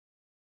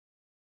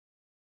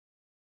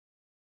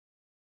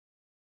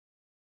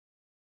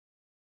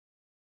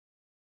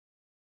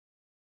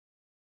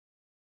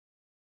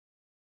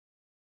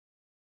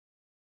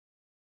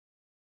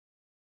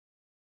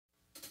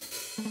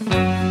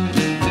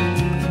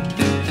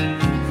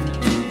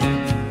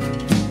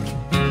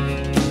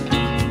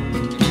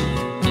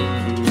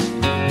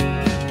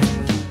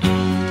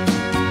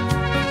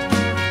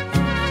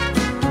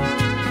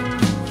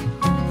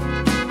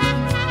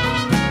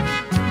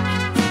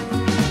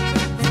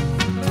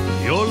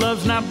Your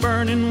love's not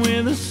burning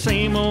with the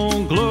same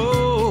old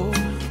glow.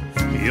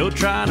 You're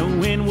trying to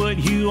win what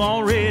you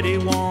already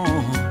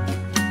want.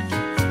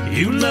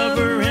 You love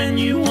her and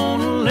you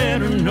want to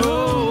let her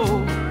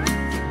know.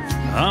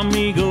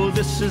 Amigo,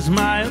 this is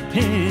my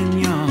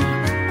opinion.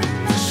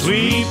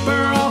 Sweep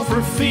her off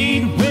her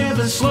feet with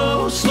a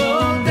slow,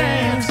 slow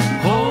dance.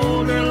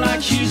 Hold her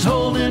like she's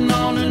holding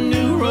on a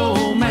new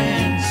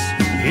romance.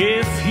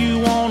 If you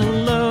want to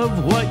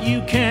love what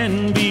you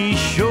can be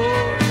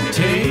sure,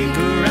 take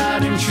her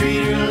out and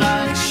treat her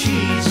like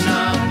she's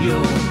not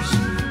yours.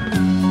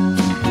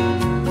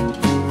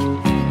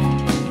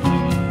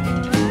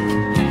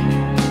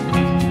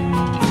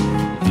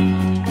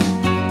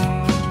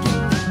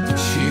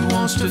 She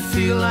wants to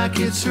feel like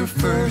it's her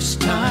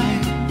first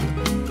time.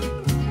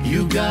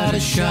 You gotta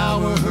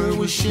shower her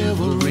with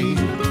chivalry.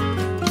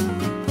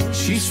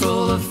 She's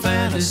full of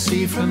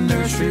fantasy from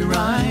nursery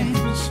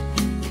rhymes.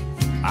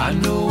 I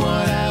know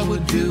what I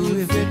would do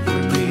if it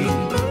were me.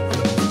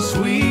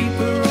 Sweep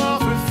her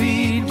off her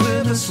feet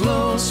with a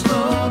slow,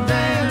 slow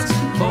dance.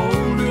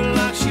 Hold her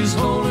like she's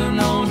holding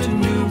on to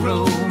new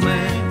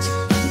romance.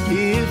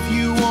 If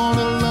you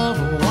wanna love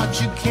her, what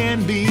you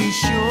can be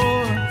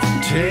sure,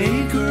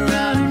 take her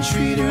out and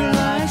treat her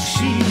like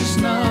she's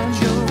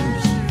not yours.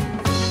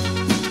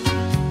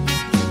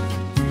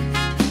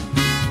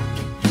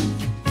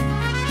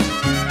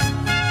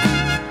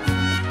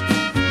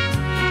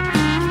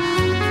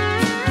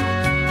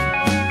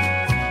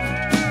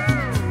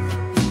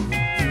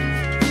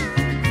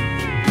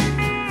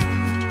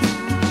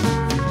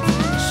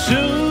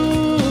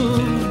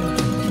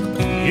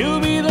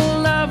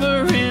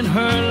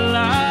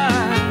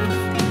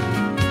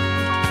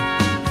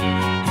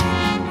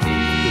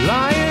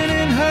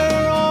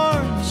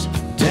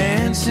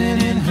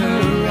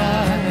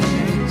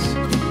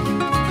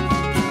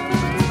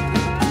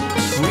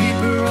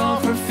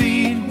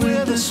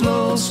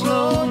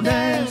 Slow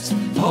dance,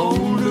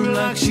 hold her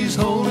like she's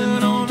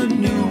holding on to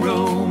new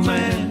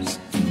romance.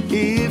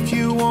 If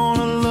you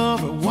wanna love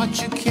her,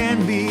 what you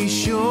can be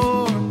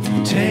sure,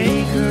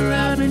 take her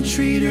out and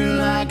treat her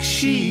like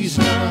she's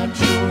not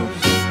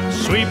yours.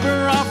 Sweep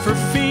her off her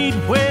feet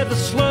with a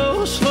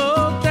slow,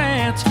 slow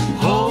dance.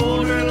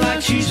 Hold her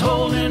like she's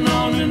holding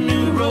on to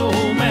new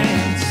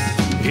romance.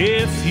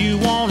 If you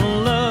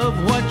wanna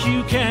love what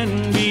you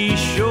can be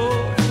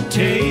sure,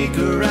 take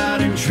her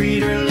out and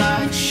treat her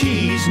like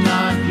she's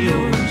not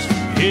yours.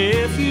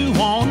 If you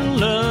want to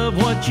love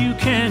what you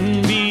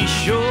can be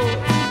sure,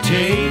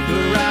 take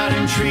her out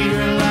and treat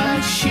her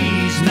like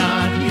she's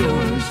not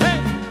yours.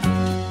 Hey!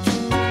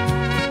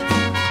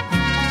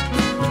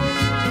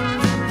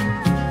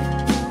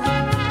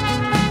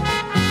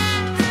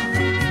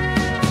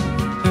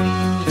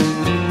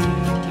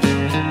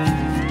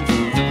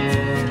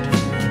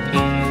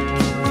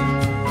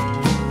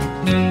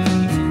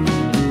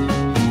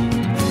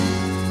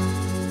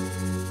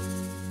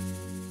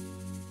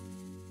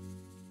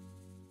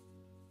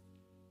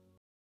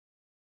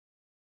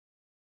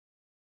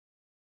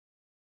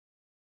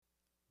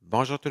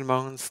 Bonjour tout le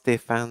monde,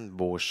 Stéphane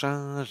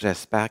Beauchamp,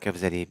 j'espère que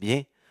vous allez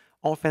bien.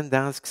 On fait une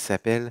danse qui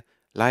s'appelle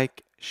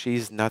Like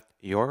She's Not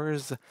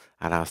Yours.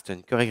 Alors, c'est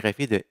une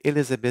chorégraphie de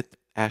Elizabeth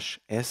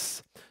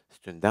H.S.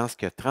 C'est une danse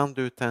qui a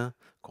 32 temps,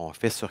 qu'on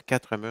fait sur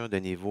 4 murs de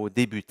niveau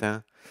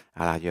débutant.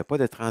 Alors, il n'y a pas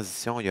de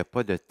transition, il n'y a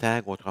pas de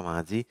tag,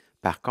 autrement dit.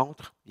 Par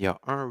contre, il y a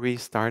un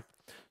restart.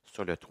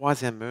 Sur le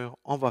 3e mur,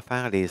 on va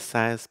faire les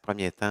 16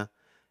 premiers temps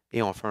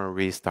et on fait un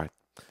restart.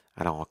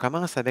 Alors, on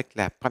commence avec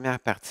la première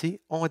partie.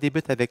 On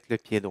débute avec le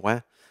pied droit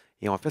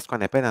et on fait ce qu'on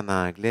appelle en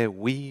anglais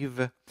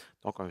weave.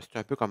 Donc, c'est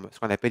un peu comme ce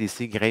qu'on appelle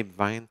ici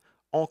grapevine.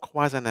 On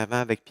croise en avant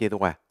avec pied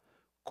droit,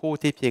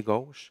 côté pied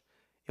gauche,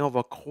 et on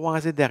va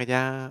croiser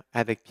derrière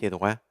avec pied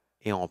droit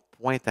et on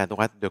pointe à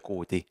droite de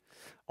côté.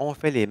 On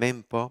fait les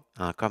mêmes pas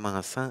en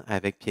commençant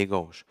avec pied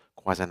gauche.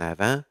 Croise en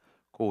avant,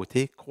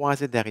 côté,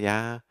 croisé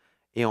derrière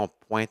et on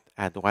pointe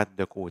à droite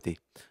de côté.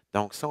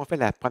 Donc, si on fait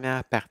la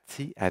première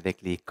partie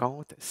avec les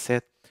comptes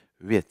 7,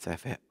 8, ça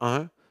fait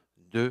 1,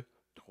 2,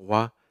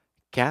 3,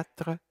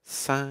 4,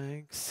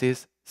 5,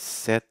 6,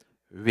 7,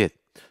 8.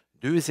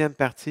 Deuxième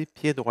partie,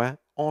 pied droit,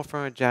 on fait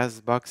un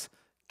jazz box,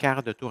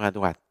 quart de tour à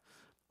droite.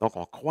 Donc,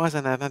 on croise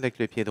en avant avec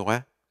le pied droit,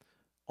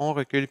 on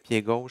recule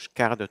pied gauche,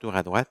 quart de tour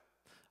à droite,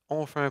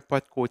 on fait un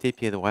pas de côté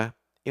pied droit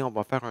et on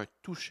va faire un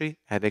toucher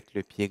avec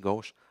le pied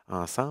gauche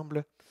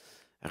ensemble.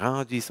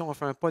 Rendu ici, on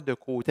fait un pas de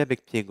côté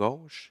avec pied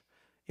gauche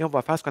et on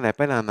va faire ce qu'on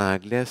appelle en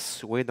anglais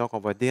sway. Donc, on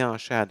va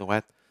déhancher à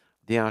droite,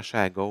 déhancher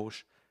à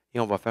gauche et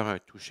on va faire un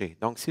toucher.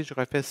 Donc, si je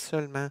refais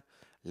seulement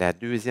la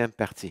deuxième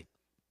partie,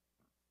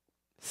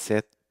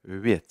 7,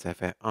 8, ça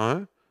fait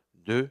 1,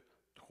 2,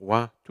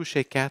 3,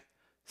 toucher 4,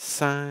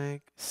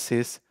 5,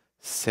 6,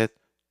 7,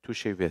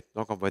 toucher 8.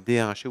 Donc, on va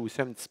déhancher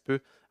aussi un petit peu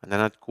en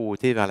allant de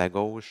côté vers la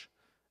gauche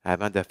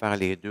avant de faire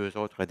les deux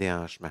autres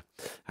déhanchements.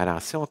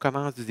 Alors, si on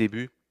commence du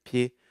début,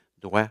 pied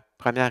droit,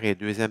 première et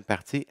deuxième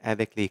partie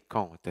avec les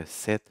comptes.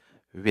 7,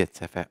 8.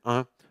 Ça fait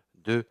 1,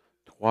 2,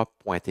 3,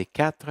 pointé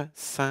 4,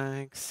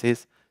 5,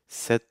 6,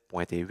 7,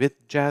 pointé 8.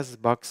 Jazz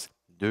box,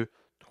 2,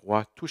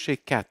 3, touché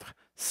 4,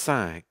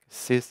 5,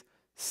 6,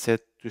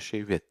 7, touché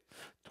 8.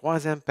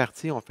 Troisième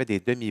partie, on fait des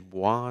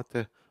demi-boîtes.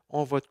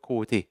 On va de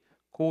côté.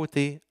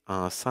 Côté,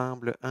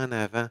 ensemble, en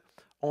avant.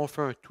 On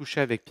fait un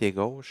touché avec pied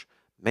gauche.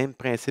 Même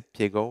principe,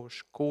 pied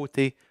gauche.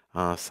 Côté,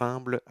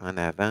 ensemble, en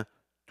avant.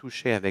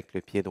 Touché avec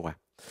le pied droit.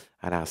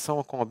 Alors, si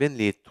on combine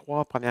les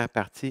trois premières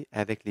parties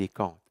avec les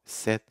comptes,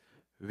 7,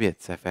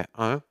 8, ça fait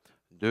 1,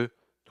 2,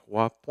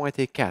 3,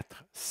 pointé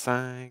 4,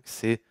 5,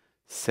 6,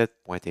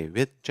 7, pointé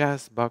 8,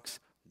 jazz box,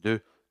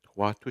 2,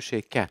 3,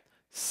 touché 4,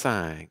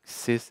 5,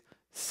 6,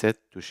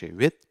 7, touché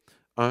 8,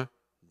 1,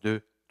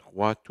 2,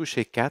 3,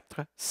 touché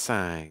 4,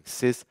 5,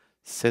 6,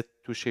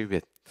 7, touché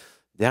 8.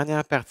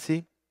 Dernière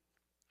partie,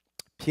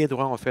 pied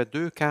droit, on fait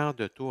 2 quarts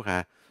de tour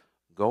à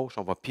gauche,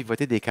 on va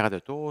pivoter des quarts de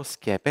tour, ce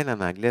qui appelle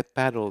en anglais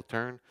paddle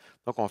turn.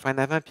 Donc, on fait un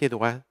avant-pied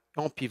droit,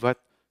 on pivote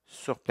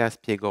sur place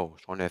pied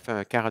gauche. On a fait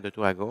un quart de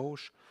tour à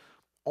gauche,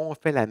 on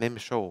fait la même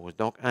chose.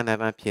 Donc, en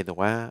avant-pied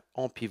droit,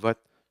 on pivote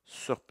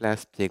sur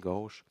place pied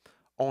gauche.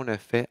 On a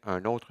fait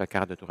un autre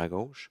quart de tour à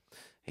gauche.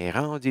 Et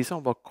rendu ici,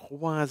 on va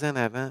croiser en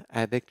avant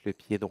avec le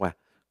pied droit.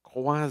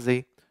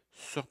 Croiser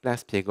sur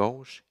place pied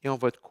gauche et on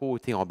va de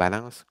côté, on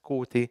balance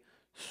côté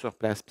sur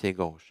place pied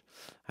gauche.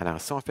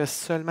 Alors, si on fait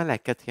seulement la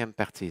quatrième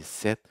partie,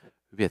 7,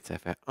 8, ça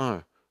fait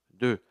 1,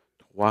 2,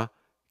 3,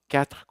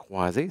 4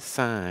 croisés,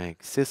 5,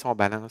 6, on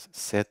balance,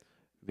 7,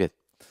 8.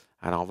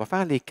 Alors, on va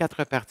faire les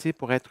quatre parties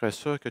pour être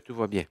sûr que tout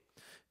va bien.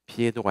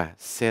 Pied droit,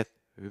 7,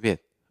 8,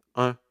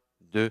 1,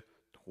 2,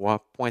 3,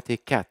 pointé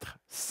 4,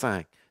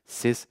 5,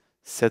 6,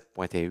 7,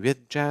 pointé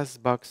 8, jazz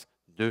box,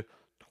 2,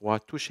 3,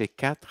 touché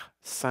 4,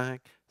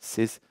 5,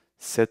 6,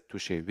 7,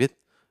 touché 8,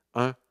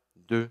 1,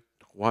 2,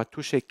 3,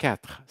 touché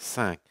 4,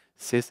 5,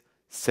 6,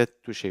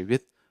 7, touché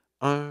 8,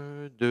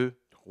 1, 2,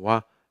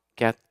 3,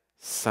 4,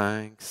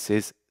 5,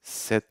 6,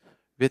 7,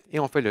 8 et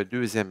on fait le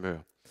deuxième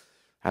mur.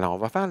 Alors, on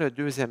va faire le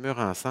deuxième mur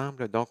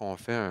ensemble. Donc, on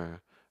fait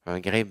un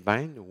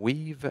grapevine,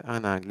 weave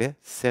en anglais,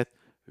 7,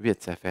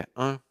 8. Ça fait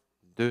 1,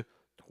 2,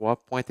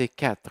 3, pointé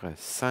 4,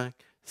 5,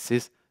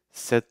 6,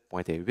 7,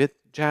 pointé 8.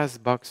 Jazz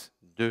box,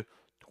 2,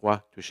 3,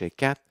 touché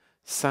 4,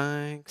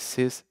 5,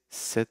 6,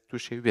 7,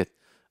 touché 8.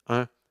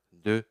 1,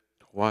 2,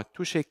 3,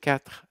 touché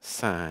 4,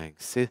 5,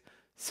 6,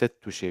 7,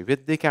 touché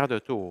 8. Des quarts de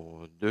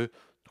tour, 2,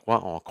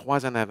 3, on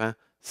croise en avant,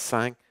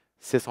 5,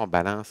 6, on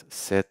balance,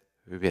 7,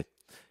 8.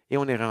 Et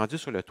on est rendu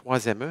sur le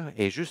troisième mur.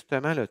 Et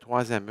justement, le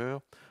troisième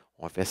mur,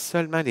 on fait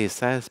seulement les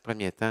 16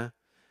 premiers temps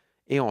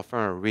et on fait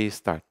un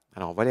restart.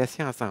 Alors, on va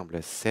laisser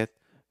ensemble 7,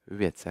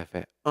 8. Ça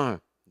fait 1,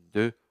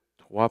 2,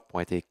 3,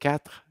 pointé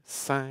 4,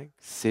 5,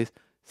 6,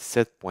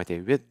 7, pointé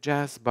 8,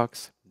 jazz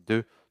box,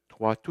 2,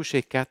 3,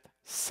 touché 4,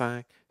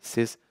 5,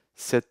 6,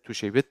 7,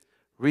 touché 8,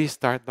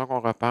 restart. Donc,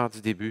 on repart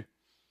du début,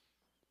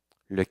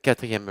 le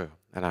quatrième mur.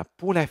 Alors,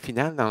 pour la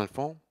finale, dans le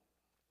fond,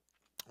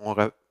 on,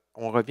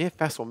 on revient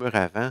face au mur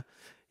avant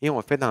et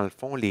on fait dans le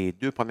fond les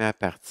deux premières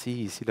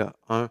parties. Ici, là,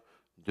 1,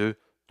 2,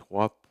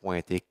 3,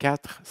 pointé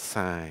 4,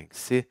 5,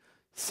 6,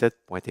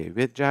 7, pointé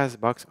 8, jazz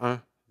box,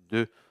 1,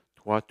 2,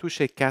 3,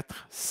 touché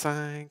 4,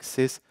 5,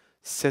 6,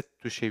 7,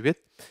 touché 8.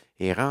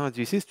 Et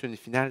rendu ici, c'est une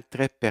finale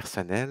très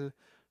personnelle.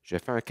 Je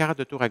fais un quart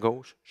de tour à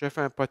gauche, je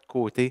fais un pas de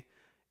côté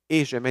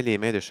et je mets les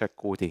mains de chaque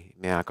côté.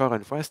 Mais encore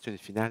une fois, c'est une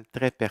finale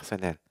très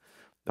personnelle.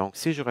 Donc,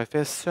 si je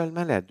refais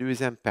seulement la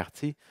deuxième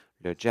partie,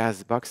 le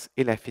jazz box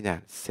et la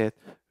finale. 7,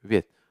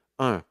 8,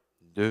 1,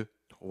 2,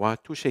 3,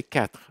 touché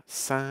 4,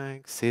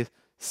 5, 6,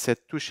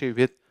 7, touché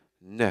 8,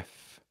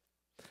 9.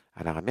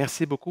 Alors,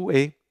 merci beaucoup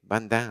et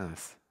bonne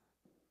danse.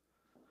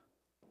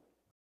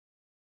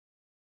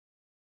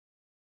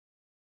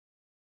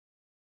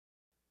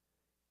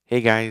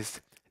 Hey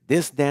guys,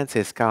 this dance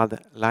is called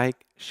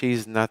Like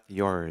She's Not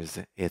Yours.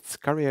 It's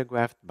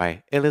choreographed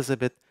by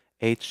Elizabeth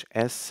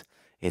H.S.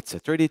 It's a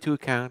 32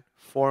 count,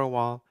 4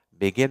 wall,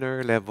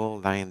 beginner level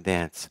line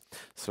dance.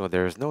 So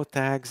there's no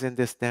tags in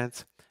this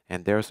dance,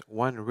 and there's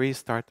one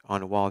restart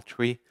on wall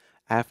 3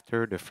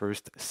 after the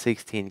first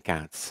 16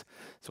 counts.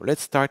 So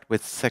let's start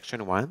with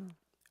section 1.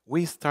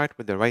 We start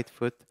with the right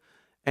foot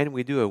and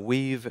we do a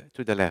weave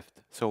to the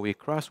left. So we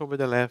cross over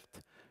the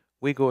left,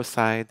 we go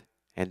side,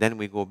 and then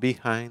we go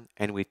behind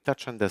and we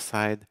touch on the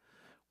side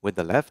with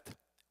the left.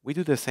 We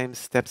do the same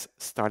steps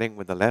starting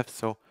with the left.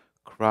 So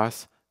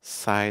cross,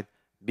 side,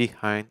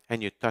 behind,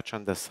 and you touch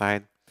on the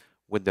side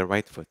with the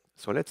right foot.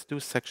 So let's do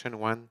section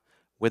 1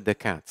 with the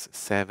counts.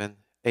 7,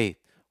 8.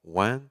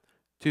 1,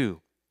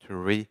 2,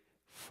 3,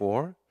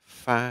 4,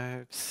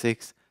 5,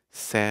 6,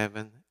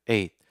 7,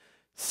 8.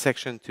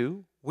 Section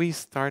 2, we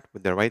start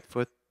with the right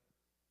foot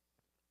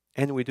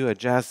and we do a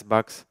jazz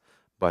box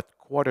but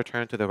quarter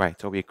turn to the right.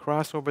 So we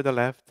cross over the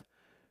left,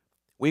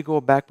 we go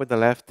back with the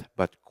left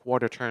but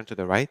quarter turn to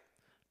the right.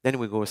 Then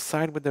we go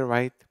side with the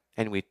right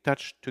and we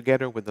touch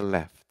together with the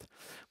left.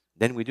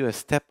 Then we do a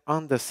step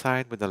on the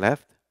side with the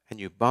left and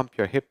you bump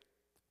your hip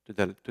to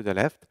the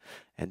left,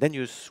 and then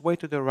you sway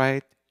to the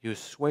right, you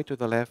sway to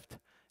the left,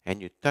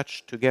 and you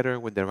touch together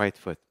with the right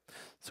foot.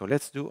 So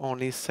let's do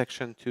only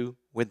section 2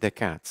 with the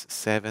cats.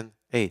 7,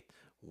 8.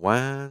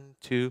 1,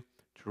 2,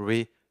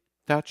 3,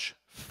 touch.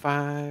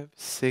 5,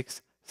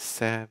 6,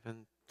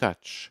 7,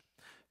 touch.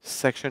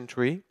 Section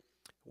 3,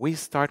 we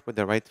start with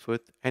the right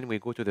foot and we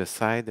go to the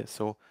side.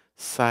 So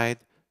side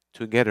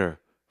together,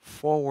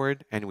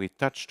 forward, and we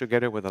touch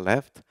together with the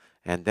left,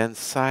 and then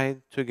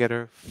side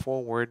together,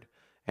 forward,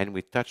 and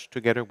we touch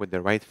together with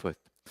the right foot.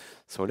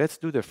 So let's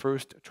do the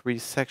first 3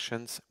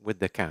 sections with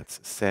the cats.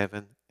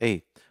 7,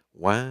 8.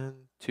 1,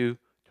 2,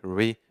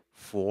 3,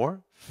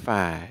 4,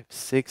 5,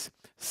 6,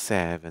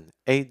 7,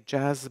 8.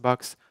 Jazz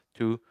box.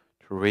 2,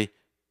 3,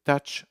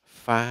 touch.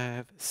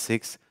 5,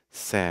 6,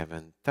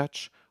 7,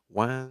 touch.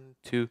 1,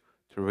 2,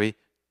 3,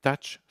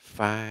 touch.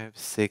 5,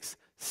 6,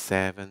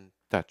 7,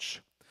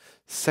 touch.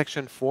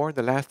 Section 4,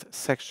 the last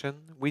section,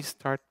 we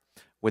start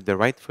with the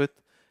right foot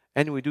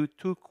and we do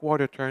 2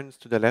 quarter turns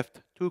to the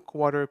left, 2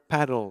 quarter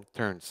paddle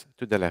turns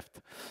to the left.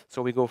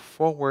 So we go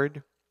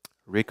forward,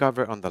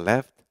 recover on the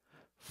left,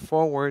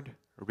 forward,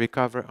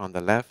 recover on the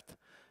left,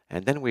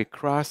 and then we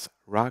cross,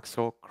 rock,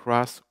 so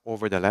cross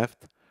over the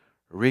left,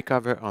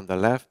 recover on the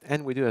left,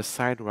 and we do a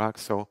side rock,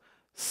 so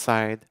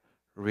side,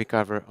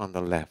 recover on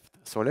the left.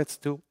 So let's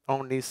do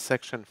only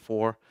section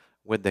 4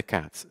 with the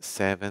cats.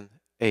 7,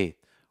 8.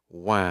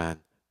 1,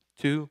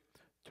 2,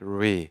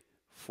 3,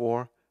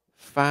 4,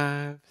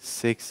 5,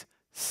 6,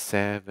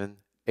 7,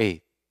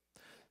 8.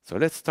 So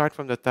let's start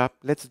from the top.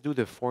 Let's do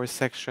the 4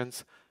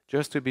 sections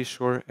just to be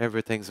sure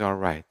everything's all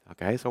right.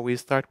 Okay, so we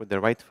start with the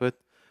right foot,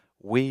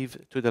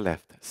 weave to the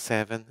left.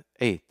 7,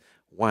 8.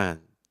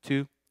 1,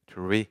 2,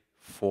 3,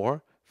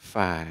 4,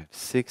 5,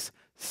 6,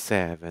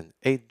 7,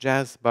 8.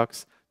 Jazz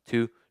box.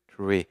 2,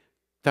 3.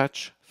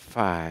 Touch.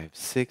 5,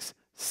 6,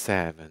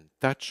 7.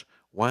 Touch.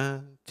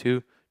 1,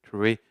 2,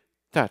 3.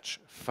 Touch.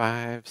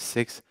 5,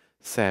 6,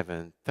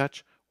 7.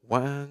 Touch.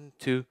 1,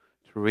 2,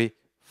 3,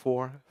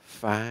 4,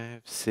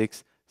 5,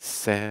 6,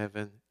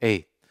 7,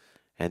 8.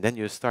 And then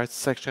you start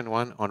section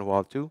 1 on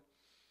wall 2.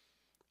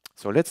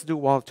 So let's do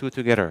wall 2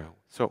 together.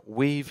 So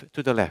weave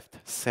to the left.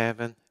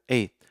 7,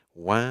 8.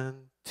 1,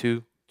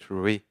 2,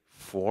 3,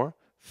 4,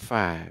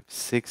 5,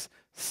 6,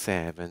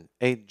 7,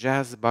 8.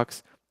 Jazz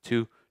box.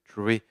 2,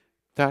 3.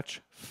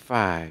 Touch.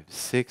 5,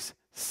 6,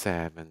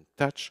 7.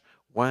 Touch.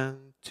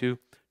 1, 2,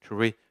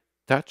 3.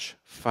 Touch.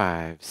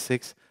 5,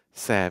 6,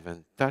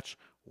 7. Touch.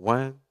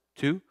 1,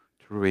 2,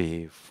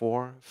 3,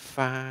 4,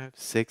 5,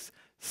 6,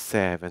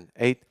 7,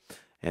 8.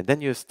 And then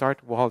you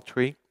start wall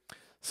 3.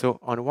 So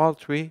on wall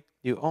 3,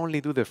 you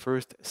only do the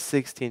first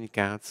 16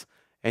 counts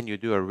and you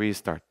do a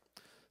restart.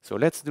 So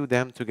let's do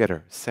them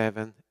together.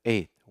 7,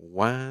 8.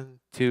 1,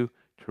 2,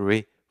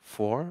 3,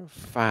 4,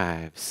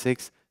 5,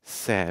 6,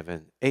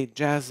 7, 8.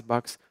 Jazz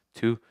box.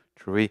 2,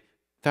 3.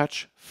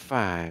 Touch.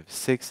 5,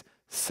 6,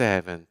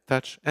 7.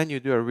 Touch. And you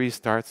do a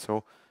restart.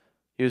 So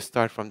you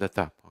start from the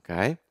top.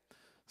 Okay?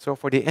 So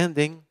for the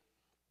ending,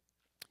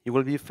 you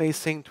will be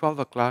facing 12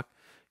 o'clock.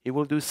 You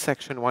will do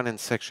section 1 and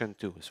section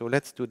 2. So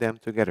let's do them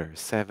together.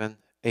 7,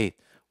 8.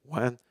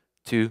 1,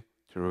 2,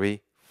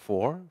 3,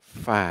 4,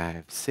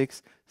 5,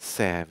 6,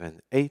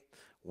 7, 8.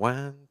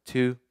 1,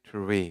 2,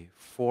 3,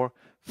 4,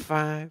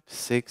 5,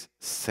 6,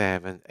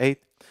 7,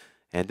 8.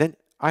 And then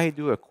I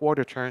do a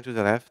quarter turn to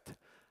the left.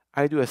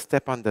 I do a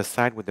step on the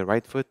side with the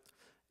right foot.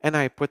 And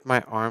I put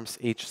my arms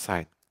each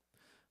side.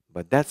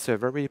 But that's a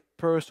very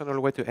personal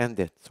way to end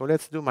it. So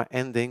let's do my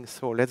ending.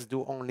 So let's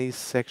do only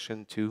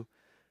section 2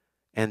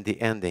 and the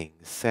ending.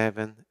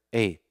 7,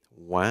 8.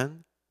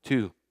 1,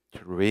 2,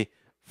 3,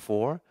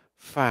 4,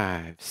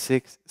 5,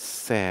 6,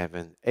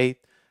 7, 8,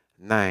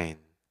 9.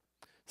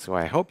 So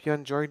I hope you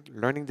enjoyed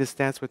learning this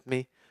dance with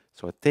me.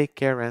 So take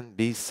care and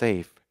be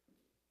safe.